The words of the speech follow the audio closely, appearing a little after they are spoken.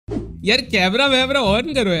यार camera वैमरा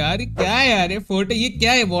on करो यार, ये क्या है यार, ये फोटो, ये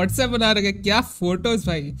क्या है, व्हाट्सएप बना रखा है क्या फोटोज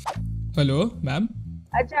भाई। Hello ma'am.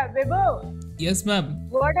 अच्छा विभो। Yes ma'am.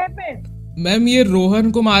 What happened? Ma'am ये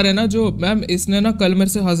रोहन कुमार है ना जो, मैम इसने ना कल मेरे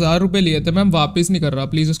से 1000 रुपए लिए थे मैम, वापस नहीं कर रहा,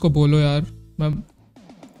 प्लीज इसको बोलो यार मैम।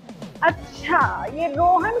 अच्छा, ये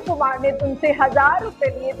रोहन कुमार ने तुमसे 1000 रुपए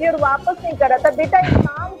लिए थे और वापस नहीं करा था। बेटा एक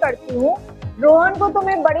काम करती हूँ, रोहन को तो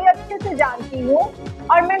मैं बड़े अच्छे से जानती हूँ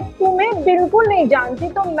और मैं तुम्हें बिल्कुल नहीं जानती,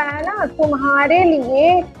 तो मैं ना तुम्हारे लिए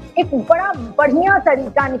एक बड़ा बढ़िया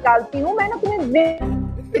तरीका निकालती हूँ। मैं ना तुम्हें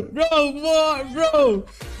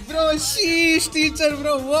ब्रो शीश टीचर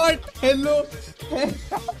ब्रो, व्हाट, हेलो।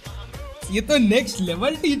 ये तो नेक्स्ट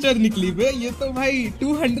लेवल टीचर निकली बे, ये तो भाई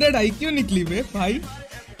 200 IQ निकली बे भाई,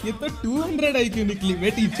 ये तो 200 IQ निकली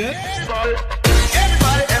बे टीचर।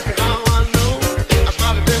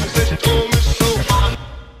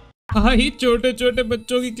 हाँ ही छोटे छोटे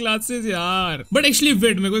बच्चों की क्लासेस यार। बट एक्चुअली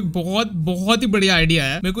वेट, मेरे को एक बहुत ही बढ़िया आइडिया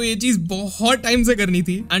है, मेरे को ये चीज बहुत टाइम से करनी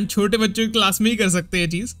थी एंड छोटे बच्चों की क्लास में ही कर सकते हैं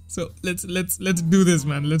ये चीज। So let's do this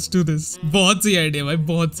man, let's do this. बहुत सही आइडिया भाई,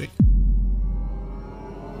 बहुत सही।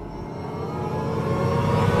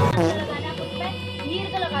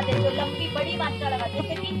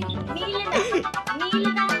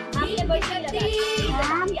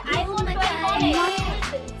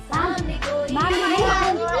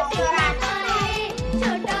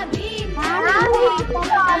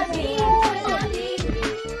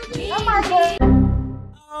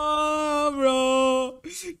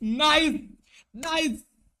 नाइस नाइस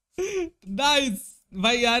नाइस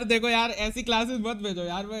भाई। यार देखो यार, ऐसी क्लासेस मत भेजो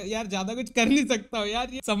यार, मैं यार ज्यादा कुछ कर नहीं सकता हूँ यार,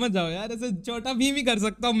 ये समझ जाओ यार, ऐसे छोटा भी कर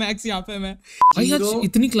सकता हूँ मैक्स यहाँ पे मैं। भाई आज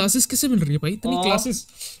इतनी क्लासेस कैसे मिल रही है भाई, इतनी क्लासेस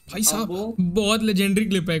भाई साहब। बहुत लेजेंडरी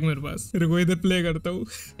क्लिप है एक मेरे पास, रुको इधर प्ले करता हूँ।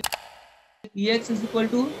 EX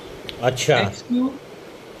 = अच्छा XQ।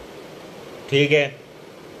 ठीक है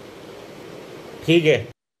ठीक है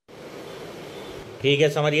ठीक है,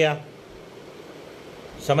 समझ गया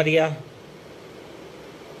समझ गया,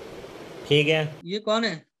 ठीक है। ये कौन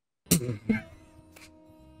है?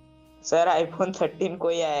 सर iPhone 13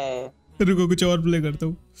 कोई आया है। रुको कुछ और प्ले करता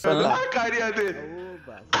हूँ।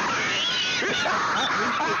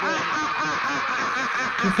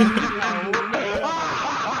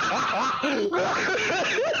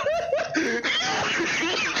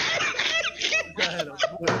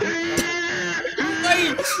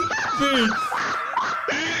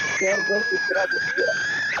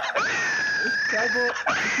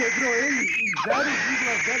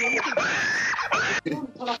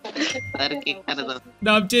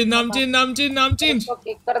 नाम चेंज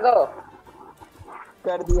कर दो।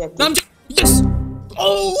 कर दिया। नाम चेंज। यस।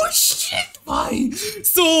 ओह शिट भाई,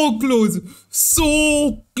 सो क्लोज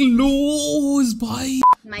भाई।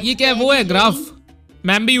 ये क्या है, वो है ग्राफ।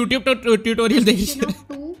 मैम भी यूट्यूब ट्यूटोरियल देख रही है।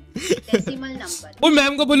 ओ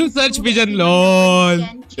मैम को बोलूं सर्च विजन, लॉल।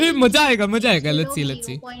 ए मजा आएगा। Let's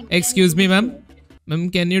see. Excuse me ma'am,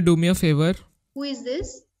 can you do me a favour? Who is this?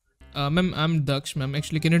 Ma'am I am Daksha ma'am,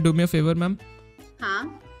 actually can you do me a favour ma'am? हाँ।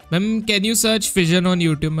 Ma'am can you search vision on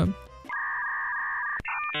YouTube ma'am?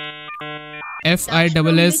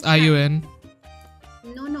 FISSION।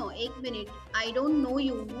 No, एक minute, I don't know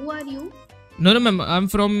you. Who are you? No ma'am, I'm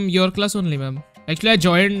from your class only ma'am. Actually I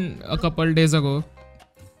joined a couple days ago.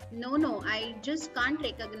 No, I just can't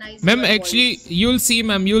recognize Ma'am, your actually voice. you'll see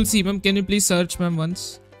ma'am. Can you please search ma'am once?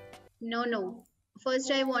 No.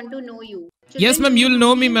 First I want to know you. Yes ma'am, you'll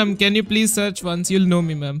know me ma'am. Can you please search once? You'll know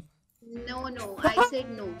me ma'am. No, I said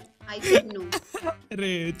no.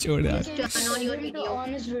 अरे छोड़ यार। Just turn on your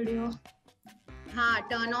video. हाँ,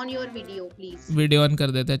 turn on your video please. Video on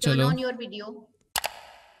कर देते हैं, चलो। Turn on your video.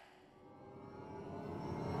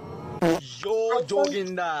 यो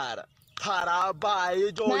जोगिंदर, थारा भाई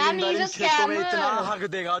जोगिंदर इन खेतों में इतना हक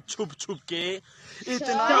देगा छुप के,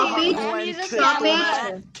 इतना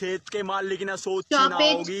खेत के मालिक ने सोची ना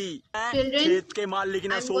होगी, खेत के मालिक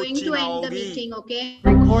ने सोची ना होगी।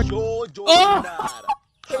 यो जोगिंदर,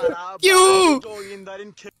 थारा भाई जोगिंदर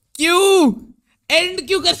इन क्यों एंड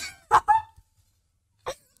क्यों कर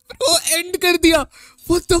ब्रो, एंड कर दिया।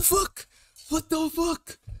 What the fuck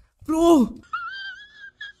bro?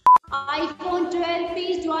 iPhone 12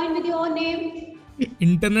 please join with your name.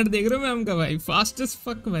 Internet देख रहे हो मैम का भाई, फास्टेस्ट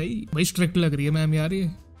फक भाई स्ट्रिक्ट लग रही है मैम यार ये।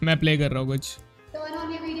 मैं प्ले कर रहा हूँ कुछ। Turn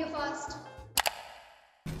on your video fast.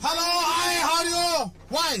 Hello, hi, how are you?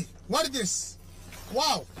 Why? What is this?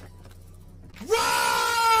 Wow!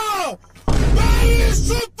 Very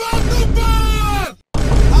super duper!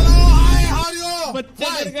 Hello, hi, how are you? बच्चे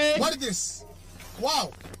डर गए। What is this? Wow!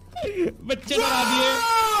 बच्चे डरा दिए।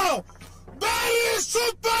 Very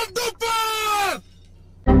super duper!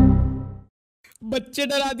 बच्चे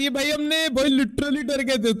डरा दिए भाई हमने, भाई लिटरली डर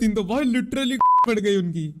गए 2-3 तो, भाई लिटरली पड़ गई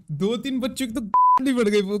उनकी 2-3 बच्चों की तो नहीं पड़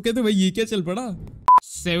गई। वो कहते भाई ये क्या चल पड़ा।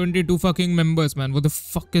 72 fucking members man, what the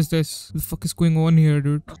fuck is this? What the fuck is going on here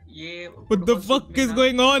dude? What the fuck is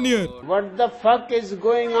going on here? What the fuck is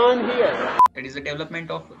going on here? It is the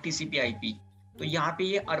development of TCP/IP. तो यहाँ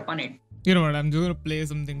पे ये ARPANET. You know what? I'm just gonna play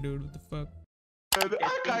something dude. What the fuck?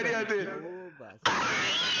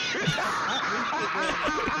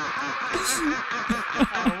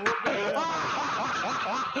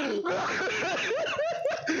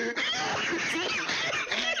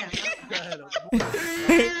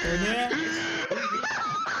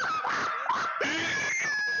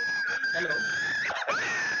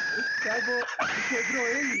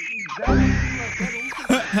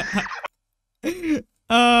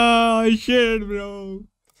 Ah shit bro.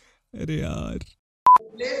 अरे यार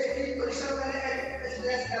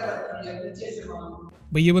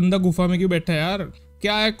भाई ये बंदा गुफा में क्यों बैठा है यार?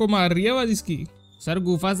 क्या है को मार रही है आवाज इसकी? सर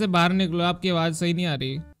गुफा से बाहर निकलो, आपकी आवाज सही नहीं आ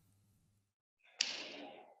रही।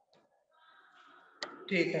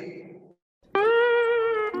 ठीक है।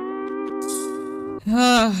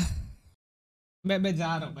 हाँ मैं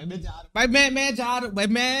जा रहा हूँ भाई, मैं जा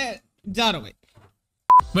रहा हूँ भाई।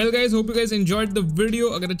 Well guys, hope you guys enjoyed the video.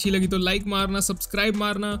 अगर अच्छी लगी तो लाइक मारना, सब्सक्राइब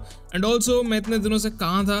मारना। एंड ऑल्सो मैं इतने दिनों से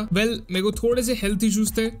कहाँ था? मेरे को थोड़े से हेल्थ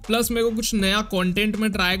इश्यूज थे, प्लस मेरे को कुछ नया कंटेंट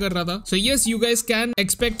में ट्राई कर रहा था। So yes, you guys can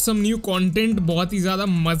expect some new content. बहुत ही ज्यादा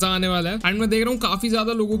मजा आने वाला है। एंड मैं देख रहा हूँ काफी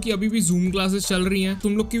ज्यादा लोगों की अभी भी जूम क्लासेस चल रही हैं।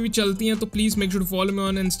 तुम लोग की भी चलती हैं तो please make sure to follow me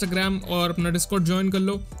on Instagram और अपना डिस्कॉर्ड ज्वाइन कर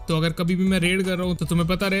लो। तो अगर कभी भी मैं रेड कर रहा हूँ तो तुम्हें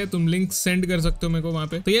पता रहे, तुम लिंक सेंड कर सकते हो मेरे को वहाँ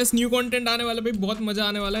पे। तो यस, न्यू कंटेंट आने वाला भाई, बहुत मजा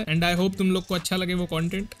आने वाला है। एंड आई होप तुम लोग को अच्छा लगे वो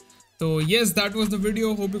content. So yes, that was the video.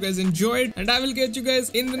 Hope you guys enjoyed, and I will catch you guys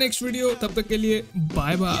in the next video. तब तक के लिए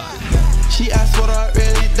bye bye. She asked what I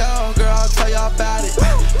really do, girl, I'll tell you about it.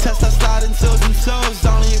 Test I slide in toes and toes,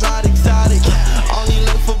 only ride exotic. Only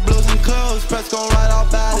look for blues and clothes, press gon' ride all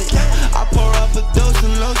about it. I pour up a dose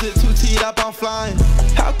and loads it, 2 teed up, I'm flying.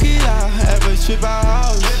 How could I ever trip out?